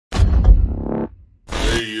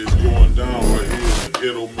down right here in the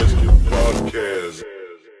Ghetto Mexican Podcast.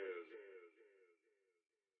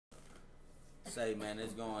 Say, man,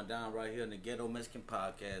 it's going down right here in the Ghetto Mexican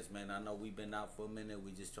Podcast, man. I know we've been out for a minute.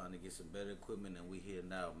 We just trying to get some better equipment, and we here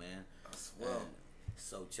now, man. I swear.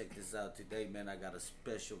 So check this out today, man. I got a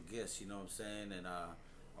special guest, you know what I'm saying? And I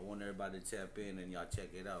want everybody to tap in and y'all check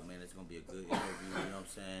it out, man. It's going to be a good interview, you know what I'm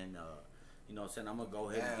saying? You know what I'm saying? I'm going to go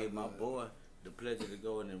ahead and give my boy the pleasure to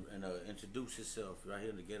go and introduce himself right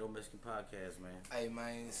here in the Ghetto Mexican Podcast, man. Hey,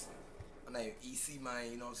 man. My name is Ec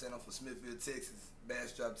Mayne, you know what I'm saying? I'm from Smithfield, Texas.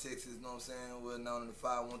 Bastrop, Texas, you know what I'm saying? Well known in the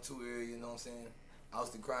 512 area, you know what I'm saying?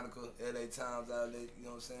 Austin Chronicle, LA Times outlet, you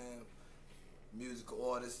know what I'm saying?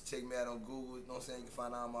 Musical artist. Check me out on Google, you know what I'm saying? You can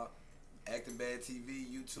find out my Acting Bad TV,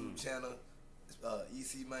 YouTube channel.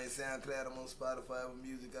 Ec Mayne SoundCloud. I'm on Spotify with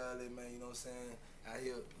music outlet, man, you know what I'm saying? Out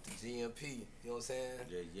here with the G.M.P, you know what I'm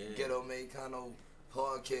saying? Yeah. Ghetto Mayne kind of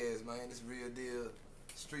podcast, man. It's real deal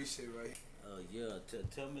street shit right here.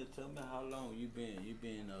 Tell me how long you been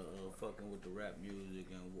fucking with the rap music,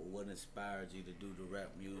 and what inspired you to do the rap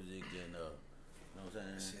music, and you know what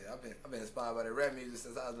I'm saying? Shit, I've been inspired by the rap music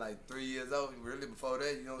since I was like 3 years old. Really before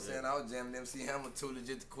that, you know what I'm saying? I was jamming MC Hammer Too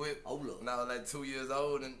Legit to Quit. Oh look. When I was like 2 years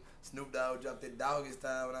old, and Snoop Dogg dropped that Doggy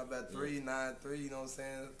Style when I was about 3, 9-3, you know what I'm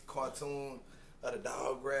saying? Cartoon of the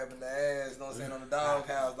dog grabbing the ass, you know what I'm saying, on the dog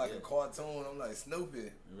house like a cartoon. I'm like,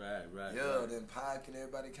 Snoopy. Right. Yeah, then Pac and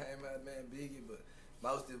everybody came out, man, Biggie, but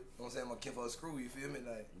most of, you know what I'm saying, my Kinfok Screw, you feel me?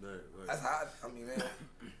 Like, Right. that's how, I mean, man,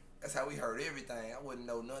 that's how we heard everything. I wouldn't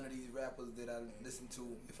know none of these rappers that I listened to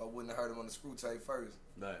if I wouldn't have heard them on the Screw tape first.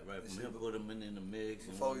 Right. From him put them in the mix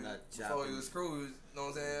and Before chopping. you was Screw, you know what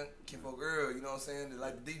I'm saying? Kinfok girl, you know what I'm saying? They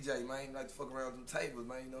like the DJ, man. Like to fuck around with them tables,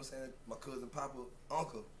 man. You know what I'm saying? My cousin, Papa,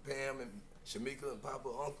 Uncle, Pam, and Shamika, and Papa,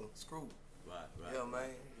 Uncle, Screw. Right. Yeah, man.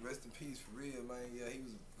 Rest in peace, for real, man. Yeah, he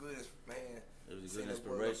was good, man. It was a good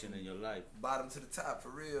inspiration in your life. Bottom to the top, for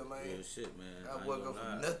real, man. Real shit, man. I woke up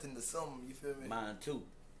from nothing to something, you feel me? Mine too.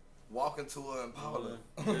 Walking to her Impala.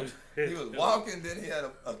 He was walking, then he had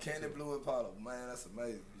a candy blue Impala. Man, that's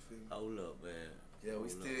amazing, you feel me? Hold up, man. Yeah, we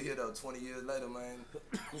still here though, 20 years later, man.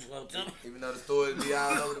 Even though the stories be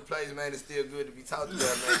all over the place, man, it's still good to be talked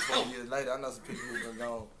about, man, 20 years later. I know some people who've been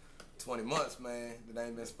gone 20 months, man, that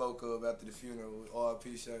ain't been spoke of after the funeral with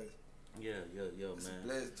RP shirts. Yeah, It's man. a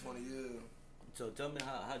blessed 20 years. So tell me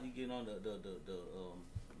how you get on the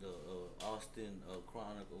Austin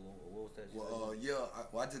Chronicle. What was that?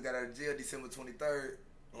 I just got out of jail December 23rd.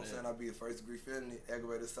 You know what I'm saying? I'll be a first-degree felony,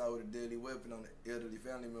 aggravated assault with a deadly weapon on an elderly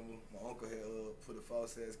family member. My uncle had put a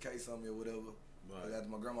false-ass case on me or whatever. Right. After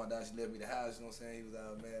my grandma died, she left me the house, you know what I'm saying? He was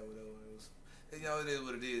out mad, whatever. You know, it is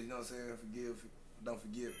what it is, you know what I'm saying? Forgive, don't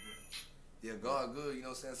forget. But yeah, God good, you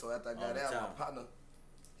know what I'm saying? So after I got out, my partner,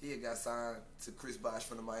 he had got signed to Chris Bosh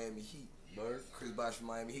from the Miami Heat. Chris Bosh from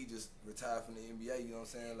Miami Heat just retired from the NBA, you know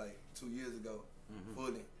what I'm saying, like 2 years ago,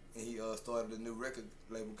 fully. And he started a new record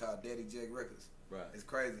label called Daddy Jack Records. Right. It's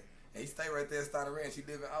crazy. And he stayed right there in Steiner Ranch. He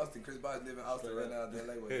live in Austin. Chris Bosh live in Austin right now in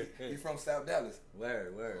LA. He from South Dallas.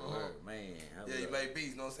 Word, man. Yeah, he made beats,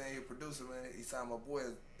 you know what I'm saying? He a producer, man. He signed my boy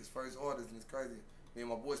as his first artist, and it's crazy. Me and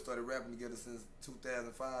my boy started rapping together since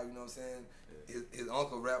 2005, you know what I'm saying? His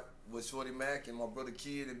uncle rap was Shorty Mac, and my brother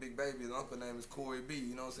Kid and Big Baby, his uncle name is Corey B,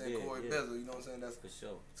 you know what I'm saying? Corey Bezel, you know what I'm saying? That's for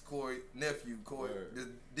sure. It's Corey nephew, Corey, this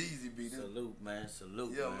Deezy B. Salute, man,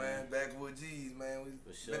 salute, yeah, man, Backwood G's, man. We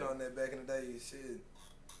been on that back in the day, shit.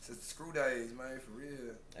 Since the Screw days, man, for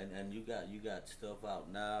real. And you got stuff out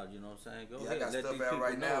now, you know what I'm saying? Go ahead. I got stuff out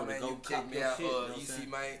right now, man. You check me out, Ec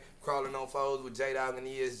Mayne, Crawling on Foes with J-Dog and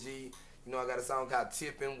ESG. You know, I got a song called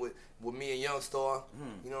Tippin' with me and Youngstar.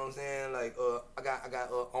 You know what I'm saying? Like, I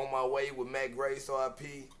got On My Way with Matt Grace, RIP.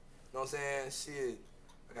 You know what I'm saying? Shit.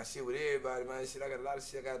 I got shit with everybody, man. Shit, I got a lot of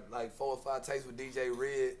shit. I got like 4 or 5 tapes with DJ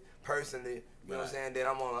Red, personally. You know what I'm saying? Then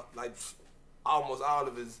I'm on, like, almost all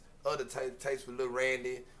of his other tapes with Lil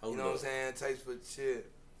Randy. You know what I'm saying? Tapes with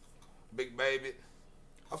shit. Big Baby.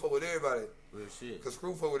 I fuck with everybody. Real shit. Cause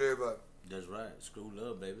Screw fuck with everybody. That's right. Screw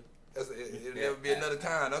love, baby. It'll never be another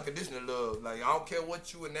kind, unconditional love. Like, I don't care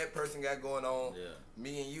what you and that person got going on. Yeah.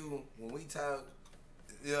 Me and you, when we talk,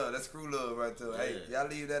 yeah, that's Screw love right there. Yeah. Hey, y'all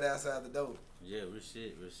leave that outside the door. Yeah, real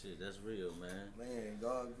shit. That's real, man. Man,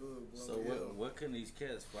 God good. So what can these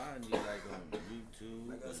cats find you, like, on YouTube?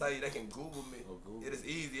 Like I say, they can Google me. Google. It is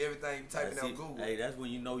easy. Everything you type in on Google. Hey, that's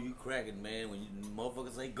when you know you cracking, man. When you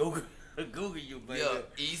motherfuckers say Google, Google you, baby. Yeah,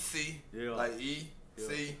 EC, like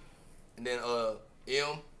E-C, and then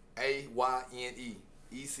M-A-Y-N-E,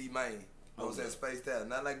 Ec Mayne. You know what I'm saying? Spaced out.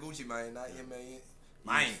 Not like Gucci Mane, not M-A-N.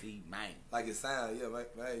 Ec Mayne. Like it sound, yeah,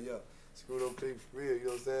 man, yeah. Screw those clips for real, you know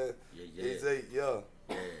what I'm saying? Yeah. Yeah,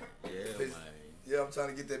 man. Yeah, I'm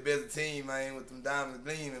trying to get that Byzantine, man, with them diamonds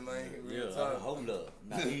gleaming, man. Hold up.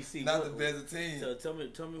 Now, EC, not the Byzantine. So tell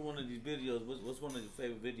me one of these videos. What's one of your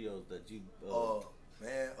favorite videos that you?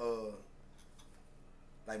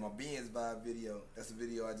 Like my Benz vibe video. That's a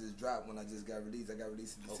video I just dropped when I just got released. I got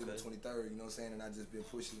released December 23rd. You know what I'm saying? And I just been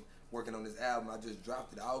working on this album. I just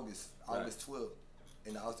dropped it August 12th.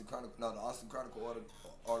 And the Austin Chronicle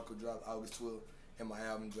article dropped August 12th, and my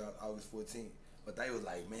album dropped August 14th. But they was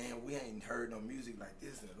like, man, we ain't heard no music like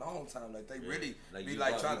this in a long time. Like they really be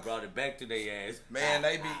like trying to brought it back to their ass. Man,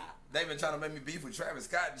 they been trying to make me beef with Travis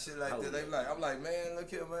Scott and shit like that. They be like, I'm like, man, look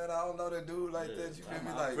here, man, I don't know that dude like that. You feel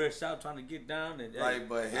me? Like fresh out trying to get down and like,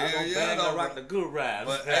 but hell yeah, I rock the good ride.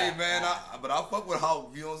 But hey, man, I fuck with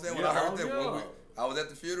Hawk. You know what I'm saying? When I heard that, I was at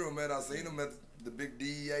the funeral, man. I seen him at the big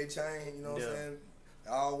DEA chain. You know what I'm saying?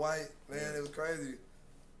 All white, man. It was crazy.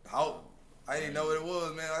 Hawk. I didn't know what it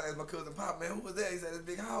was, man. I asked my cousin Pop, man, who was that? He said, it's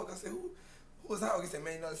Big Hawk. I said, who was Hawk? He said,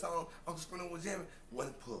 man, you know the song Uncle Screw was jamming?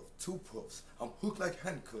 1 puff, 2 puffs. I'm hooked like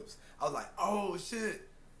handcuffs. I was like, oh shit.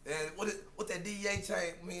 And what that DEA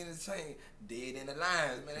chain, me and his chain, dead in the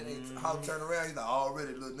lines, man. And Hawk turned around, he's like,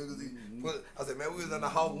 already little niggas. I said, man, we was on the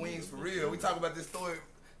Hawk wings for real. We talk about this story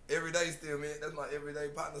every day still, man. That's my everyday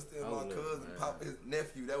partner still. My cousin, Pop, his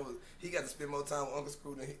nephew. He got to spend more time with Uncle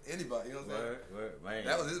Screw than anybody. You know what I'm saying? Man.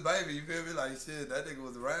 That was his baby. You feel me? Like shit, that nigga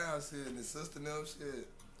was around shit, and his sister and them shit.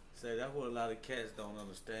 Say that's what a lot of cats don't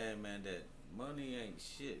understand, man. That money ain't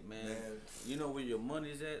shit, man. You know where your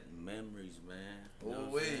money's at? Memories, man. You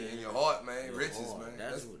know in your heart, man. Riches, man.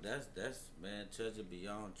 That's man. Treasure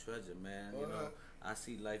beyond treasure, man. You know, I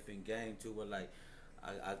see life in game too, where like.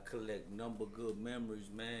 I collect number good memories,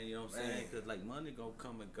 man. You know what I'm saying? Cause like money gonna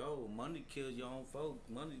come and go. Money kills your own folks.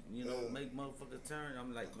 Money, you know, make motherfuckers turn.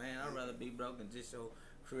 I'm like, man, I'd rather be broke and just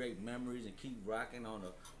create memories and keep rocking on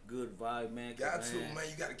a good vibe, man. Man.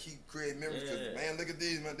 You gotta keep creating memories. Cause man, look at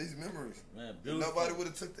these memories. Man, beautiful. Nobody would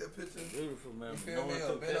have took that picture. Beautiful, man. You feel me?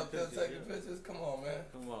 Been up there taking pictures. Come on, man.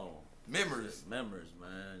 Come on. Memories, man.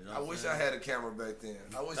 You know I wish I had a camera back then.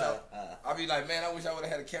 I be like, man, I wish I would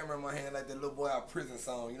have had a camera in my hand like that little boy out prison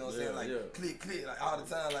song. You know what I'm saying? Like click, like all the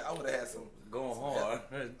time. Like I would have had some going hard.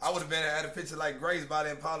 I would have had a picture like Grace by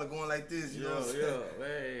the Impala going like this. You know what I'm saying?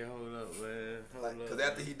 Hey, hold up, man. Cause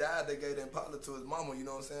after he died, they gave the Impala to his mama. You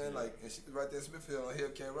know what I'm saying? Like, and she was right there in Smithfield on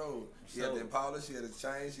Hillcare Road. She had the Impala, she had his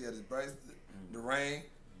chain, she had his bracelet, the ring,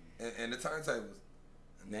 and the turntables.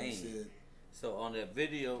 And then shit. So on that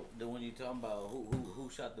video, the one you talking about, who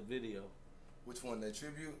shot the video? Which one? That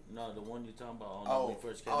tribute? No, the one you talking about on when we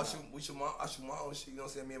first came out. I shoot my own shit. You know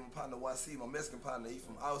what I'm saying? Me and my partner YC, my Mexican partner, he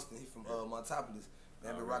from Austin, he from Montopolis.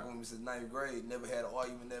 Man, been rocking with me since 9th grade. Never had an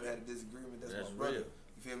argument, never had a disagreement. That's my brother. Real.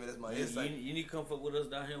 You feel me? That's my insight. You need to come fuck with us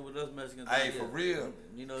down here with us Mexicans. Hey, for real.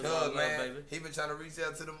 You know, cause man, baby. He been trying to reach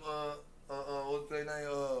out to them. What's their name?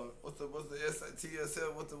 What's the essay?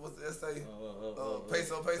 TSL? What's the essay?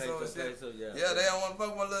 Peso and shit. Peso, yeah. Yeah, they don't want to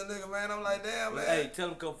fuck with my little nigga, man. I'm like, damn, man. Hey, tell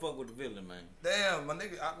him come fuck with the villain, man. Damn, my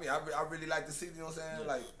nigga. I mean, I really like to see. You know what I'm saying? Yeah.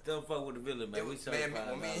 Like, tell him fuck with the villain, man. When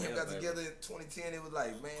me and him got together in 2010, it was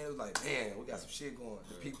like, man, we got some shit going.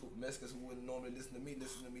 The people, Mexicans who wouldn't normally listen to me,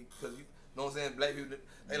 because you. Know what I'm saying? Black people,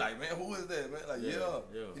 they like, man, who is that, man? Like,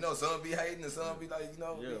 you know, some be hating and some be like, you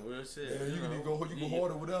know. Yeah, real shit. Yeah, you go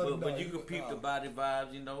harder without it. But you can peep the body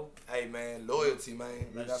vibes, you know. Hey, man, loyalty, man.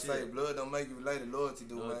 Like I say, blood don't make you related, loyalty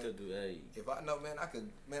do, man. Hey. If I know, man, I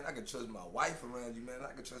could trust my wife around you, man.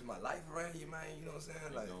 I could trust my life around you, man. You know what I'm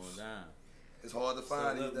saying? Like, going down. It's hard to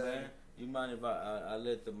find these days. Man. You mind if I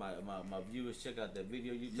let my viewers check out that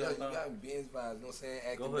video you talking about? Yeah, you got Benz vibes, you know what I'm saying?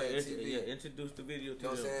 Go ahead, TV. Introduce the video to them. You know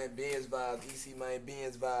what I'm saying? Benz vibes, Ec Mayne,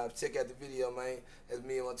 Benz vibes. Check out the video, man. That's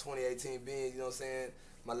me and my 2018 Benz, you know what I'm saying?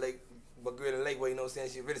 My girl in Lakeway, you know what I'm saying?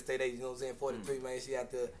 She a real estate agent, you know what I'm saying? 43, man. She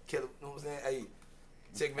out there killing, you know what I'm saying? Hey,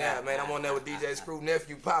 check me out, man. I'm on there with DJ Screw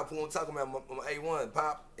nephew, Pop, who I'm talking about, my A1,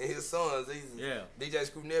 Pop, and his sons. DJ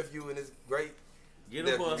Screw nephew and his great. Get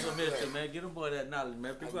them boy some history, man. Get them boy that knowledge,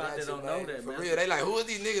 man. People out there don't know that, man. For real, they like, who is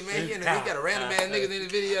these niggas, man? He got a random ass niggas in the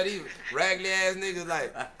video. These raggedy ass niggas,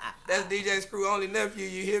 like, that's DJ Screw only nephew.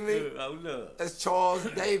 You hear me? Oh no. That's Charles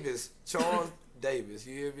Davis. Charles Davis.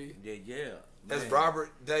 You hear me? Yeah. That's Robert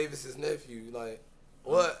Davis's nephew. Like,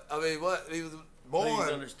 what? I mean, what? He was born. Please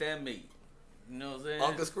understand me. You know what I'm saying?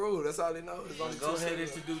 Uncle Screw. That's all they know. Go ahead and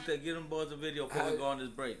introduce that. Get them boys a video before we go on this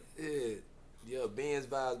break. Yeah. Benz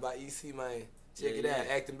Vibes by Ec Mayne. Check it out,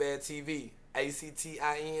 Acting Bad TV,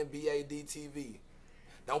 ACTINBAD TV.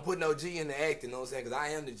 Don't put no G in the acting, you know what I'm saying? Because I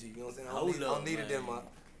am the G, you know what I'm saying? I don't need it in my,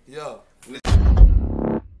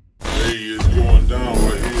 Hey, it's going down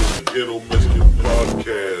right here, the Ghetto Mexican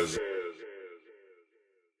Podcast.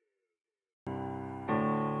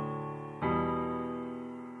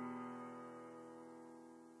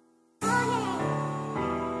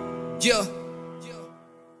 Yeah.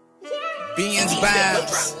 Benz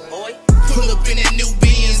vibes. Pull up in that new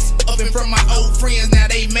Benz. Up in front of my old friends. Now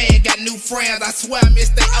they mad, got new friends. I swear I miss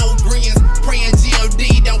they old grins. Praying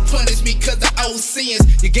G.O.D. don't punish me cause of old sins.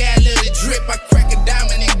 You got a little drip, I crack a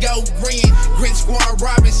diamond and go green. Grin squad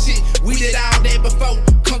robbing shit. We did all that before.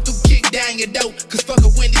 Come through, kick down your door. Cause fuck a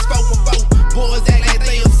Wendy's 4 for 4. Boys act like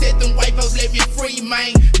they upset, them white folks let me free, man.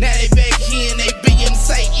 Now they back here and they being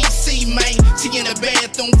say Ec Mayne. She in the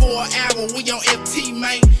bathroom for an hour, we on FT,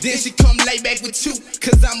 man. Then she come lay back with you,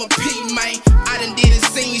 cause I'm a P, man. I done did and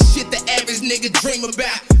seen shit the average nigga dream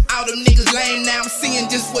about. All them niggas lame, now I'm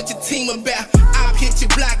seeing just what your team about. I hit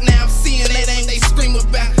your block, now I'm seeing that ain't they scream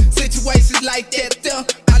about. Situations like that, though,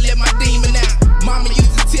 I let my demon out. Mama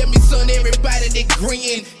used to tell me, son, everybody they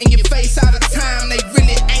grin in your face all the time, they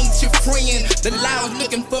really ain't your friend. The law was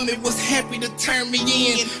looking for me, was happy to turn me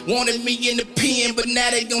in. Wanted me in the pen, but now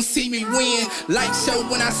they gon' see me win. Light show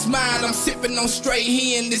when I smile, I'm sipping on straight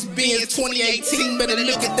hen. This Benz 2018, better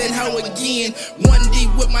look at that hoe again.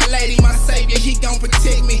 1D with my lady, my savior, he gon'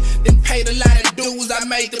 protect me. Then paid a lot of dues, I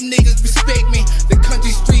made them niggas respect me. The country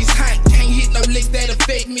streets hot, can't hit no licks that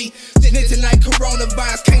affect me. Snitching like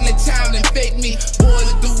coronavirus, can't let child infect me.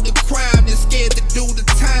 Boys do the crime, then scared to do the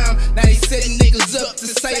time. Now they setting niggas up to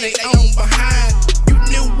say they own behind. You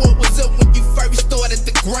knew what was up when you first started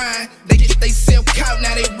the grind. They get they self caught,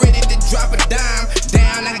 now they ready to drop a dime.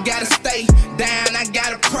 Down, I gotta stay. Down, I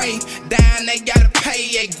gotta pray. Down, they gotta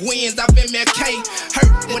pay. At Gwen's off MLK.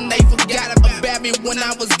 Hurt when they forgot about me when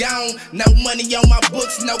I was gone. No money on my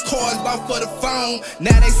books, no cars bought for the phone.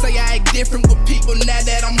 Now they say I act different with people now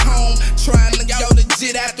that I'm home. Trying to go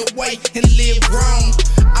legit out the way and live grown.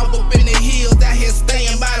 I was up in the hills, out here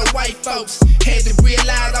staying by the white folks. Had to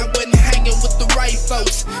realize I wasn't hanging with the right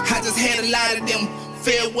folks. I just had a lot of them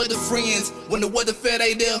fair with the friends. When the weather fair,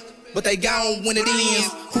 they there, but they gone when it ends.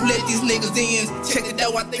 Who let these niggas in? Check the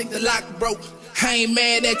door, I think the lock broke. I ain't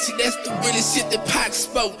mad at you, that's the realest shit that Pac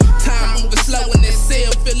spoke. Time moving slow in that cell,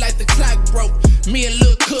 feel like the clock broke. Me and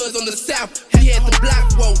Lil' Cuz on the south, he had the block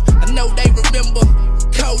woke. I know they remember,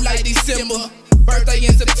 cold like December. Birthday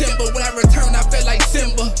in September, when I return I felt like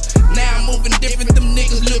Simba. Now I'm moving different, them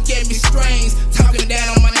niggas look at me strange. Talking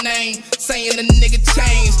down on my name, saying the nigga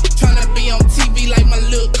changed. Tryna be on TV like my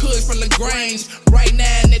Lil' Cuz from LaGrange. Right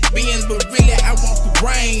now in that Benz, but really I want the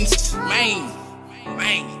range. Man,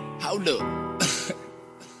 hold up.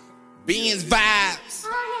 Benz vibes.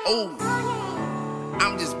 Oh,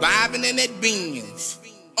 I'm just vibing in that Benz.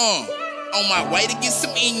 On my way to get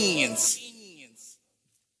some ends.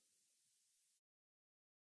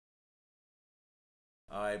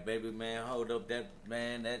 Alright, baby, man, hold up that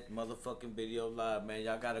motherfucking video live, man.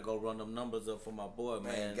 Y'all gotta go run them numbers up for my boy,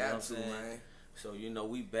 man. Man, got to, man. So, you know,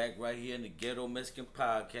 we back right here in the Ghetto Mexican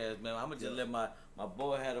Podcast, man. I'ma just let my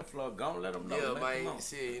boy have the floor. Go and let him know, yeah, man.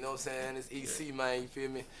 Shit, you know what I'm saying? It's Ec Mayne, you feel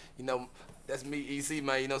me? You know, that's me, Ec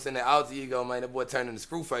Mayne, you know what I'm saying? That alter ego, man. That boy turned into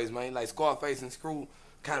Screwface, man. Like Scarface and Screw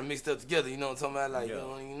kind of mixed up together, you know what I'm talking about? Like, you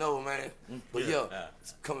don't even know, man. But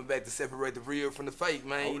it's coming back to separate the real from the fake,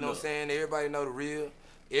 man. You know what I'm saying? Everybody know the real.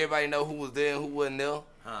 Everybody know who was there and who wasn't there.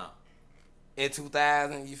 In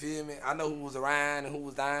 2000, you feel me? I know who was around and who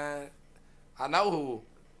was dying. I know who.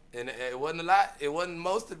 And it wasn't a lot. It wasn't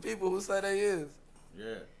most of the people who say they is.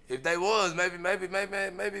 Yeah. If they was, maybe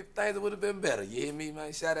things would have been better. You hear me,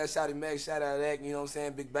 man? Shout out Shotty Max, shout out Ec, you know what I'm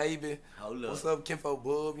saying? Big Baby. Hold up. What's up, Kinfok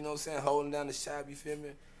Bub, you know what I'm saying? Holding down the shop, you feel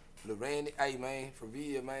me? Lil Randy, hey, man, for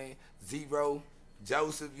real, man. Zero,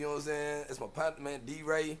 Joseph, you know what I'm saying? That's my partner, man,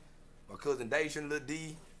 D-Ray. My cousin Dacian, Lil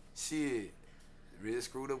D, shit, real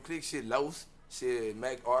screwed up click, shit, Los, shit,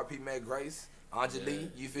 RP Mac Grace,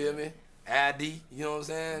 Angeli, you feel me? ID, you know what I'm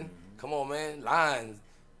saying? Come on, man, Lions,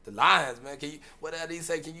 the Lions, man. Can you? What did he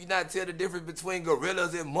say? Can you not tell the difference between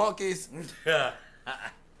gorillas and monkeys?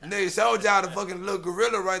 Nigga showed y'all the fucking little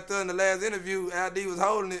gorilla right there in the last interview. ID was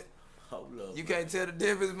holding it. Hold up, you can't tell the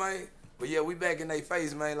difference, man. But yeah, we back in their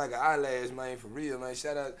face, man, like an eyelash, man, for real, man.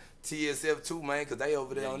 Shout out TSF too, man, cause they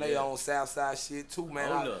over there on their own Southside shit too,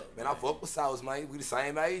 man. I fuck with South, man. We the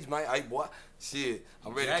same age, man. Hey, boy, shit,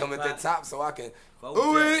 I'm ready to come at that top so I can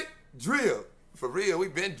drill. For real, we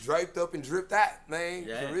been draped up and dripped out, man.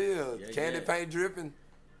 For real, candy paint dripping.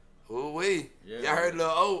 Ooh wee, y'all heard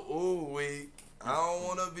little ooh wee. I don't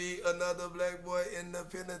wanna be another black boy in the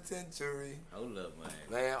penitentiary. Hold up, man.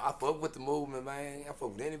 Man, I fuck with the movement, man. I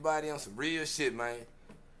fuck with anybody on some real shit, man.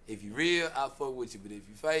 If you real, I fuck with you. But if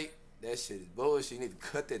you fake, that shit is bullshit. You need to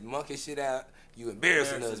cut that monkey shit out. You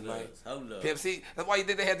embarrassing us, man. Hold up. Pimp C, that's why you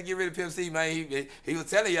think they had to get rid of Pimp C, man. He was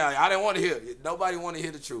telling y'all, I didn't want to hear. Nobody want to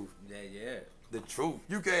hear the truth. Yeah. The truth.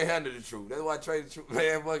 You can't handle the truth. That's why I trade the truth.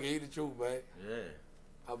 Man, fucking hear the truth, man. Yeah.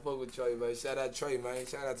 I fuck with Trey, man. Shout out Trey, man.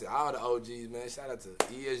 Shout out to all the OGs, man. Shout out to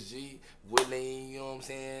ESG, Willie, you know what I'm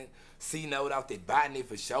saying? C-Note out there, Botany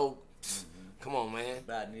for sure. Come on, man.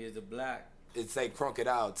 Botany is the block. It say Crunk at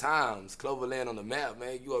all times. Cloverland on the map,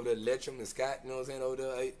 man. You over there, Letcham and Scott, you know what I'm saying, over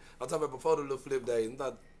there. Hey, I'm talking about before the little flip days.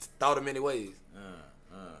 I thought of many ways.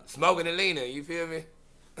 Smoking and leaning, you feel me?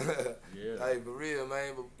 Yeah. Hey, for real,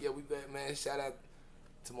 man. But yeah, we back, man. Shout out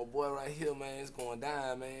to my boy right here, man. It's going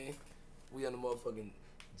down, man. We on the motherfucking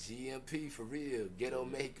G.M.P. for real. Ghetto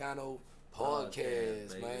Mexicano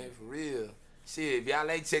podcast, man. For real. Shit, if y'all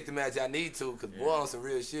ain't checked them out, y'all need to, because boy, on some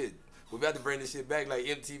real shit. We about to bring this shit back like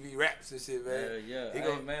MTV raps and shit, man. Yeah.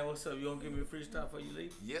 Hey, man, what's up? You gonna give me a freestyle before you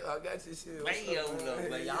leave? Yeah, I got you, shit.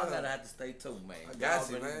 Man, y'all gotta have to stay tuned, man. I got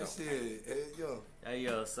you, man. Shit. Hey,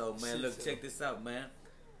 yo, so, man, look, check this out, man.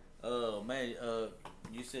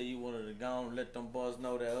 You said you wanted to go and let them boys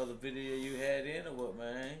know that other video you had in or what,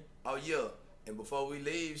 man? Oh, yeah. And before we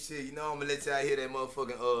leave, shit, you know I'm gonna let y'all hear that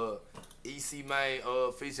motherfucking Ec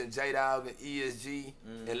Mayne featuring J-Dog and ESG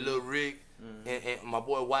and Lil Rick and my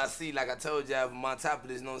boy YC, like I told y'all, from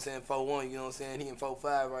Montopolis, you know what I'm saying, 4'1", you know what I'm saying, he in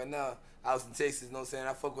 4'5" right now, Austin, Texas, you know what I'm saying,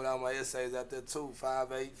 I fuck with all my essays out there too,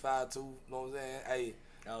 5'8", 5'2", you know what I'm saying, hey,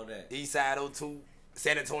 all that. Eastside 02,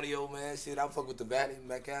 San Antonio, man, shit, I fuck with the Valley,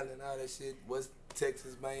 McAllen, all that shit, West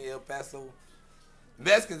Texas, man, El Paso.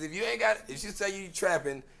 Mexicans, if you ain't got, if you say you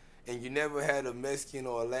trapping and you never had a Mexican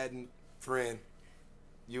or a Latin friend,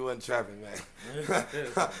 you wasn't trapping, man.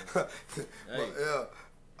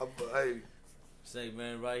 Hey. Say,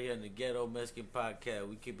 man, right here in the Ghetto Mexican Podcast,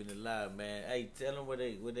 we keeping it live, man. Hey, tell them where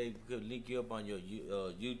they could link you up on your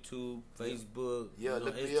YouTube, Facebook,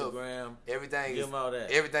 Instagram. Everything give them all that.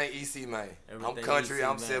 Everything Ec Mayne. I'm country,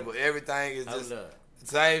 I'm simple. Everything is just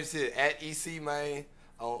same shit. At Ec Mayne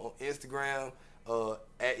on Instagram,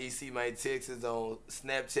 at Ec Mayne Texas on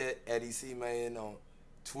Snapchat, at Ec Mayne on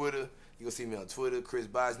Twitter. You can see me on Twitter. Chris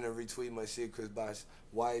Bosh never retweet my shit. Chris Bosh's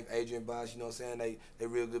wife, Adrian Bosh, you know what I'm saying? They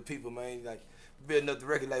real good people, man. Like, building up the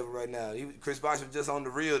record label right now. Chris Bosh was just on The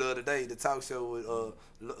Real the other day, the talk show with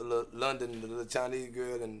London, the little Chinese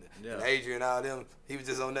girl, and Adrian, all them. He was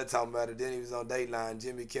just on that talking about it. Then he was on Dateline,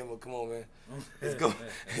 Jimmy Kimmel. Come on, man. It's going.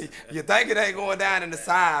 You think it ain't going down in the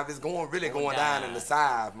South? It's really going down in the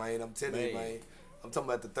South, man. I'm telling you, man. I'm talking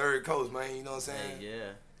about the third coast, man. You know what I'm saying?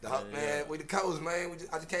 Man, we the coast, man.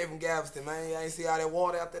 I just came from Galveston, man. I ain't see all that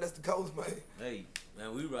water out there. That's the coast, man. Hey,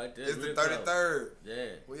 man, we right there. It's the 33rd. Yeah.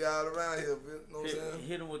 We all around here, you know what I'm saying?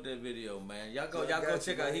 Hit him with that video, man. Y'all go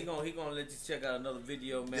check out. He gonna let you check out another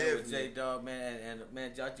video, man, with J-Dog, man. And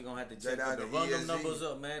man, y'all gonna have to check out the run them numbers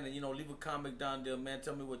up, man. And leave a comment down there, man.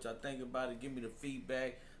 Tell me what y'all think about it. Give me the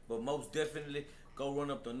feedback. But most definitely, go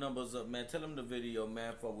run up the numbers up, man. Tell them the video,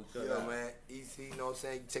 man, before we cut out. Man. EC, you know what I'm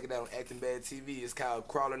saying? You check it out on Acting Bad TV. It's called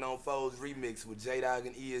Crawling on Foes Remix with J-Dog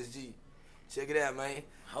and ESG. Check it out, man.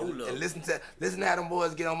 Hold up. And listen to how them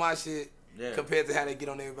boys get on my shit compared to how they get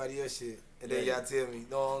on everybody else shit. And then y'all tell me, you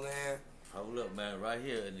know what I'm saying? Hold up, man. Right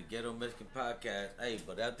here in the Ghetto Mexican Podcast. Hey,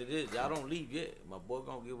 but after this, y'all don't leave yet. My boy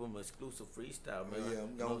gonna give them an exclusive freestyle, man. Yeah,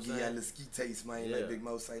 I'm gonna give y'all a little ski taste, man. Like Big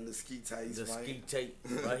Mo say, little ski taste, man. The ski taste.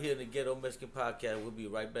 Right here in the Ghetto Mexican Podcast. We'll be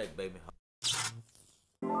right back, baby.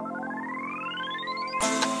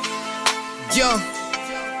 Yo,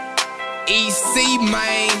 Ec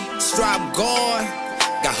Mayne, strap guard.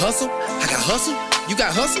 Got hustle, I got hustle. You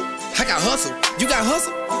got hustle, I got hustle. You got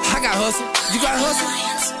hustle, I got hustle. You got hustle,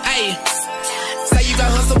 ayy. Say you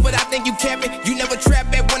got hustle, but I think you capping. You never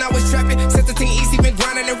trapped back when I was trapping. Since the teen Easy been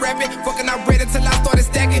grinding and rapping. Fucking out bread until I started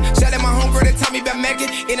stacking. Shot at my homegirl that taught me about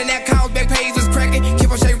macking. Internet calls, back page was cracking.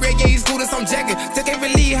 Keep on shake red, yeah, he's good as some jacket. Still can't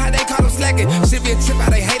believe how they call him slacking. Should be a trip,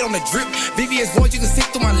 how they hate on the drip. VVS voice, you can see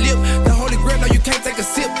through my lip. The holy grail, no, you can't take a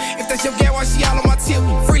sip. If that's your gal, why she all on my tip?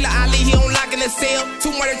 Free La Ali, he on lock in the cell.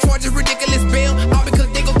 2 murder charges, ridiculous bail. All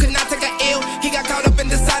because Dingo could not take a L. He got caught up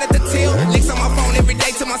and decided to tell. Links on my phone every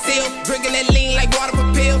day to myself. Drinking that lean like water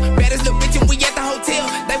propel. Baddest little bitch and we at the hotel.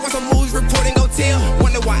 They want some moves, reporting go tell.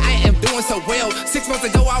 Wonder why I am doing so well. 6 months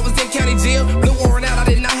ago I was in county jail. Blue warrant out, I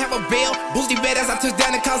did not have a bail. Boosty badass, I took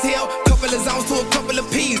down and caused hell. Couple of zones to a couple of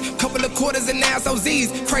P's. Couple of quarters and now so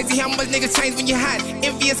Z's. Crazy how much niggas change when you're hot.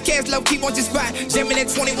 Envious cash low, keep on your spot. Jamming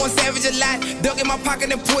at 21 Savage a lot. Dug in my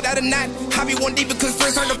pocket and pulled out a knot. I be one deep because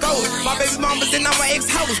friends turn to foes. My baby mamas and all my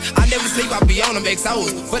ex-hoes. I never sleep, I be on them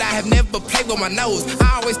XOs. But I have never played with my nose.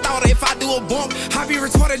 I always thought if I do a bump, I be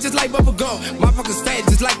retarded just like Bubba Gum. My pocket's fat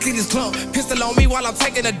just like Cletus Clump. Pistol on me while I'm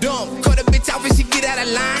taking a dump. Cut a bitch off and she get out of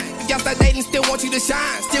line. If y'all start dating, still want you to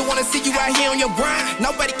shine. Still wanna see you out here on your grind.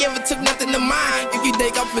 Nobody ever took nothing to mine. If you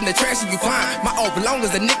dig up in the trash, you find my open long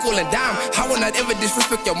as a nickel and dime. I will not ever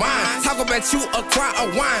disrespect your mind. Talk about you, a cry, a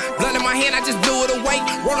wine. Blunt in my hand, I just blew it away.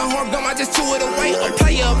 Rolling hard gum, I just chew it away. A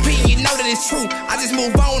player opinion, you know that it's true. I just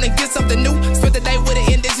move on and get something new. Spent the day with it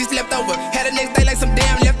and then she slept over. Had the next day like some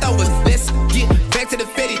damn leftovers. Let's get back to the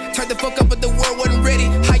fetty. Turned the fuck up, but the world wasn't ready.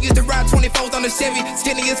 I used to ride 24s on the Chevy.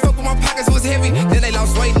 Skinny as fuck, with my pockets was heavy. Then they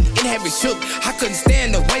lost weight and had me shook. I couldn't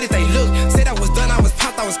stand the way that they looked. Said I was done, I was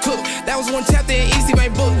popped, I was cooked. That was one chapter in Ec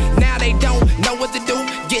Mayne book. Now they don't know what to do.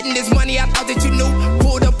 Getting this money, I thought that you knew.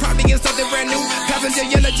 Pulled up probably in something brand new. Passenger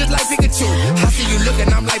yellow just like Pikachu. I see you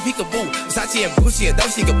looking, I'm like peekaboo. Versace and Gucci and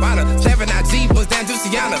Dolce Gabbana. Slapping IG, bust down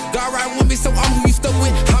Juicyana. God ride with me, so I'm who you stuck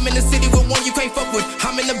with. I'm in the city with one you can't fuck with.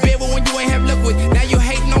 I'm in the bed with one you ain't have luck with. Now you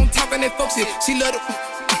hating on talking that fuck shit. She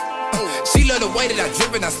love the way that I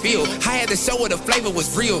drip and I spill. I had to show her the flavor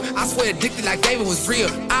was real. I swear addicted like David was real.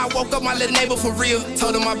 I woke up my little neighbor for real.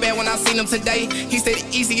 Told him my bad when I seen him today. He said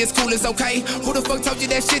easy, it's cool, it's okay. Who the fuck told you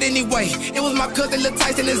that shit anyway? It was my cousin Lil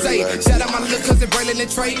Tyson and Zay. Shout out my little cousin Braylon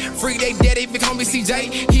and Trey. Free day daddy, big homie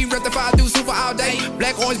CJ. He rectified do super all day.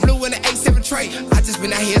 Black, orange, blue in the 8-7 tray. I just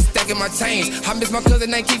been out here stacking my chains. I miss my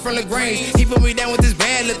cousin named Keith from LaGrange. He put me down with this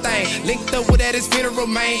bad little thing. Linked up with at his funeral,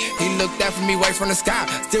 man. He looked out for me way from the sky.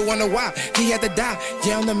 Still wonder why he had to die.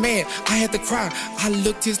 Yeah, I'm the man, I had to cry. I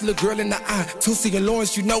looked his little girl in the eye. Tootsie and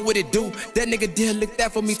Lawrence, you know what it do. That nigga did look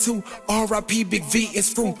that for me too. R.I.P. Big V and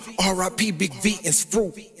Screw. R.I.P. Big V and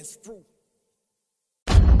Screw. Hey,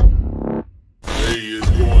 it's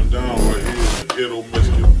going down right here in the Ghetto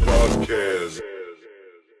Mexican Podcast.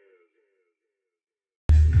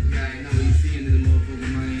 Yeah, I know what you see into the motherfucker,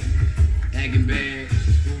 man. Acting bad,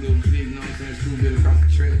 screwed up big, you know what I'm saying? Screw bit across the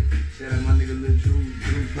track. Shout out my nigga Lil Drew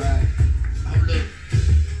Pride. Hold up.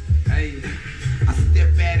 Hey, I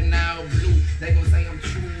step at it now blue. They gon' say I'm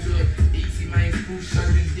chewed up. Ec Mayne Screw shirt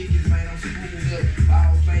and dickies, man, I'm screwed up.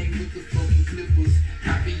 All fame with the fucking clippers. I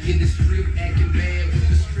be in the strip acting bad with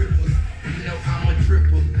the strippers. You know I'm a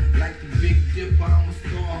tripper, like the Big Dipper, I'm a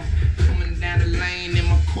star. Coming down the lane in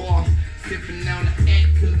my car, sipping down the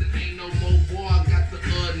act, cause it ain't no more boy. I got the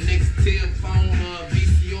next telephone,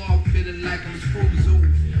 VCR, feeling like I'm Screw Zoo.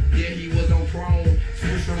 Yeah, he was on chrome.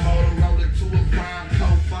 Switch from Motorola to a prime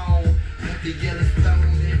co-phone. With the yellow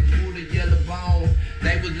stone, then pull the yellow bone.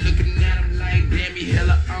 They was looking at him like, damn, he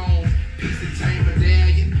hella on. Piece of chain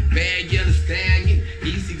medallion, bad yellow stallion.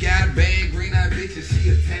 Easy got a bad green-eyed bitch and she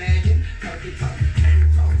Italian. Talking, came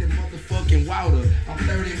across that motherfucking water. I'm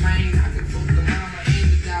 30, man, I can fuck the mama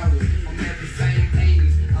and the daughter. I'm at the same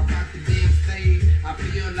age, I rock the damn stage. I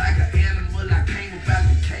feel like an animal, I came up out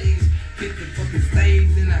the cage. Hit the fucking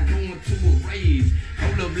stage, then I go into a rage.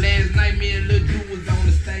 Hold up, last night me and Lil Drew was on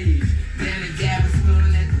the stage. Danny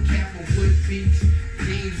Galveston at the Capitol Beach.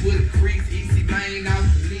 Jeans with crease, Ec Mayne off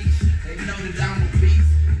the leash. They know that I'm a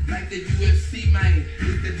beast, like the UFC, man.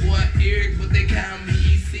 It's that boy Eric, but they call me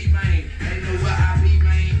Ec Mayne. They know where I be,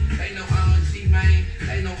 man. They know I'm a G, man.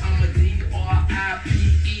 They know I'm a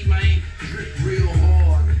D-R-I-P-E, man. Drip real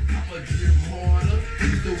hard, I'm a drip harder.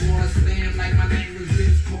 Used to wanna slam like my name was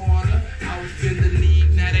Vince Carter. I was in the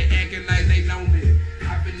league, now they acting like they know me.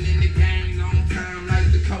 I've been in the game long time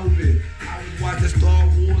like the COVID. I was watching Star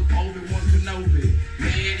Wars, Obi-Wan Kenobi.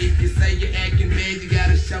 Man, if you say you're acting bad, you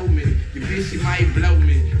gotta show me. Your bitch, she might blow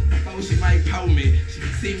me. Before she might pull me. She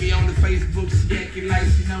can see me on the Facebook, she acting like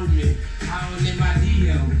she know me. I don't in my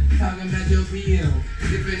DM, talking about your BM.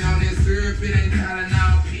 Sipping on that syrup, it ain't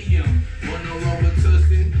Tylenol PM. Want no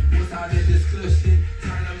Robitussin, what's all that discussion?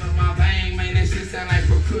 Turn them up my vein, man, that shit sound like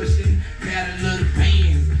percussion. Got a little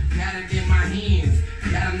bands, got it in my hands.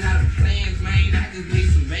 Got a lot of plans, man, I just need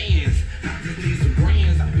some bands. I just need some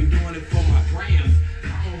brands, I been doing it for my grams.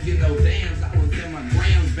 I don't get no dams, I was in my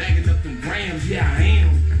grams, bagging up them grams, yeah I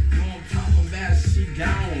am. Know I'm talking about, she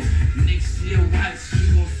gone. Next year, watch,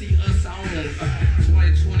 you gon' see us on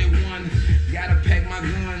 2021, gotta pack my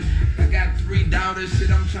gun. I got 3 daughters,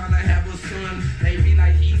 shit, I'm tryna have a son. They be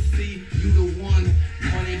like, EC, you the one,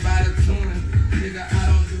 money by the ton. Nigga, I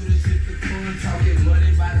don't do this shit for fun, talking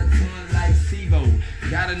money by the ton like SIBO.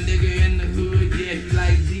 Got a nigga in the hood, yeah, he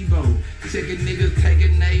like Debo. Checking niggas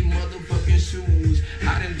taking they motherfucking shoes.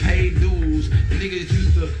 I done paid dues, niggas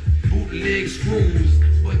used to bootleg screws.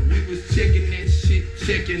 But we was checking that shit,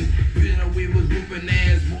 checking. You know we was whooping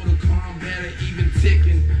ass, Mortal Kombat or even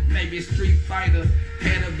Tekken. Maybe Street Fighter,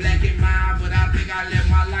 had a black in mind, but I think I left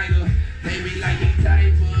my lighter. They be like, he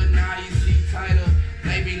tight, but now you see tighter.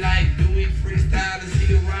 They be like, do we freestyle, is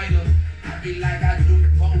he a writer? I be like, I do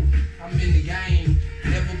both, I'm in the game.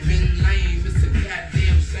 Never been lame, it's a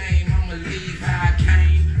goddamn shame. I'ma leave how I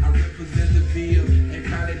came, I represent the field. They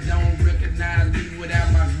probably don't recognize me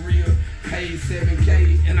without my grill. Paid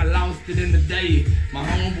 $7K and I lost it in the day. My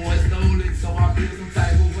homeboy stole it, so I feel some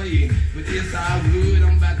type of way. But it's all good,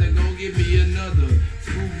 I'm about to go get me another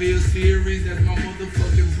Screwville series, that's my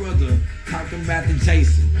motherfucking brother. Talking about the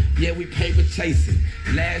Jason, yeah, we paper chasing.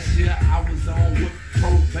 Last year I was on with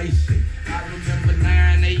probation. I remember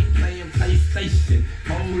 9-8 playing PlayStation.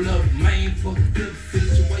 Hold up, main fucked up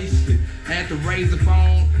situation. Had the razor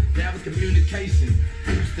phone, that was communication.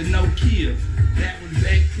 Who's the Nokia, that was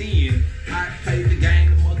back then. I played the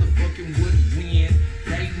game, the motherfucking would win.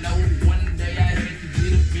 They know one day I had to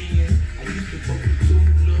get a Benz. I used to fuck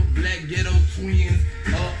with 2 little black ghetto twins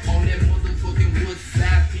on that motherfucking wood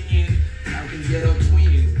side end. Talking ghetto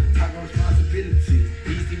twins, talking responsibility.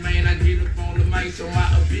 Ec Mayne, I get up on the mic, show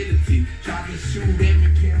my ability. Try to shoot at me,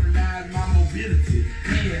 paralyze my mobility.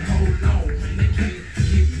 Man, hold on, man, they can't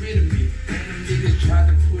get rid of me. Man, them niggas tried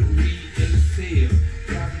to put me in the cell.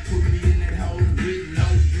 Tried to put me in that hole with no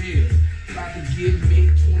bail. Tried to give me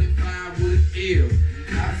 25 with an L.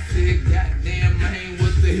 I said, goddamn, man,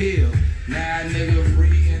 what the hell? Now nigga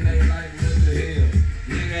free and they like, what the hell?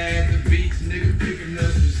 Nigga at the beach, nigga picking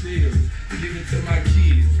up some shells. Give it to my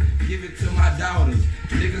kids, give it to my daughters.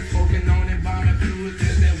 Niggas smoking on and bombing fluid,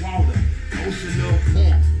 there's that water. Ocean of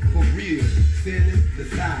funk, for real, selling the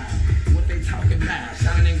side. What they talking about,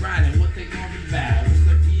 shining and grinding, what they gonna be about? What's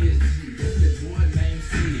the PSG, that's that boy named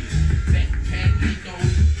Sid. Backpack, Nico,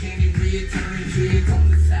 candy red, turning heads on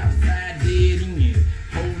the south side, dead in.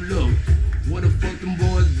 Hold up, where the fuck them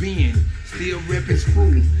boys been? Still reppin'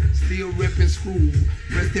 Screw, still reppin' Screw.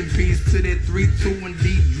 Rest in peace to that 3-2 and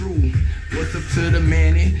Deep Drew. What's up to the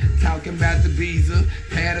Manny? Talking about the Beezer.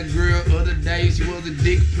 Had a girl other day, she was a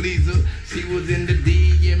dick pleaser. She was in the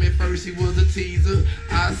DM at first, she was a teaser.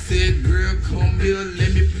 I said, girl, come here,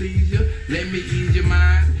 let me please you. Let me ease your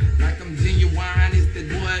mind. Like I'm genuine, it's that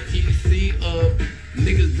boy EC up.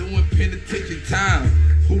 Niggas doing penitentiary time.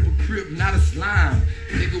 Hoover Crip, not a slime.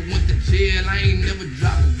 Nigga went to jail, I ain't never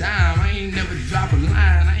dropped a dime. I ain't never drop a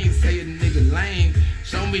line, I ain't say a nigga lame.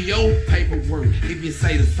 Show me your paperwork if you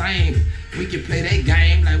say the same. We can play that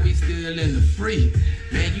game like we still in the free.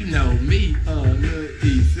 Man, you know me, little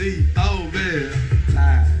EC. Oh man, I'm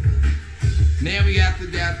tired. Now we got to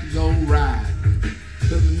go ride.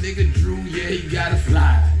 Cause the nigga Drew, yeah, he got a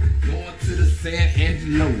slide. Going to the San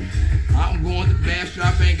Angelo. I'm going to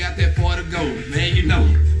Bastrop, ain't got that far to go. Man, you know,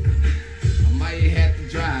 I might have to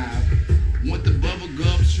drive. Went to Bubble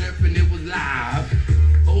Gum Shrimp and it was live.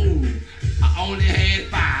 Oh, I only had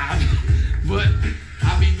 5. But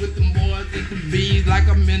I be with them boys at the bees like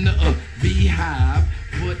I'm in the beehive.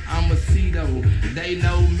 But I'm a C though, they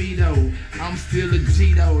know me though. I'm still a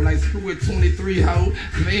G though, like Screw at 23 ho.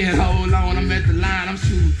 Man, hold on, I'm at the line, I'm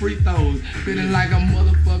shooting free throws. Feeling like a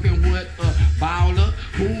motherfucking what, baller.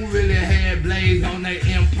 Who really had blades on their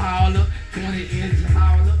Impala? 20-inch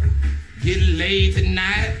hauler. Getting laid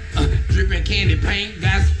tonight, dripping candy paint,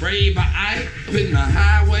 got sprayed by ice. Hitting the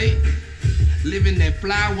highway. Living that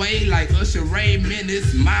flyway like Usher Raymond,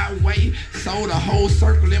 it's my way. Sold a whole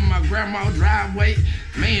circle in my grandma's driveway.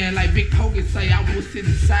 Man, like Big Pokey say, I was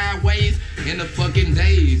sitting sideways in the fucking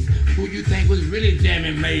days. Who you think was really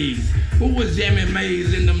jamming maze? Who was jamming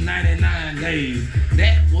maze in them 99 days?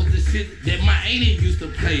 That was the shit that my auntie used to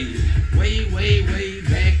play. Way, way, way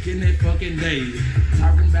back in that fucking day.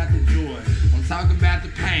 Talking about the joy, I'm talking about the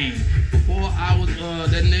pain. Before I was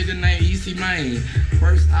that nigga named Ec Mayne.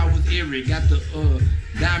 First I was Eric, got the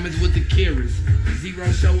diamonds with the carrots.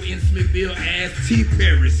 Zero show in Smithville as T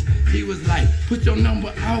Ferris. He was like, put your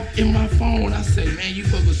number out in my phone. I said, man, you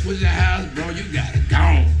fucking switch your house, bro, you got it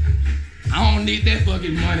gone. I don't need that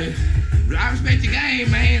fucking money. I respect your game,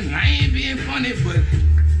 man. I ain't being funny, but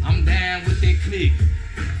I'm down with that clique.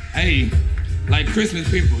 Hey, like Christmas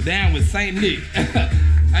people, down with St. Nick.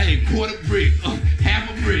 Hey, quarter brick, half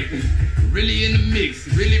a brick. Really in the mix,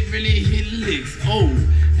 really hitting licks. Oh,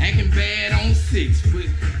 acting bad on 6, but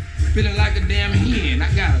feeling like a damn hen. I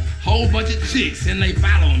got a whole bunch of chicks and they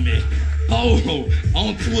follow me. Oh,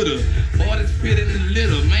 on Twitter, artists fit in the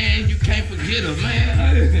litter, man. You can't forget her, man.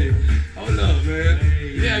 Hey, hold up, man.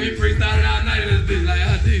 Yeah, we freestyled out night in this bitch like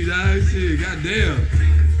I did, dog. Shit, goddamn.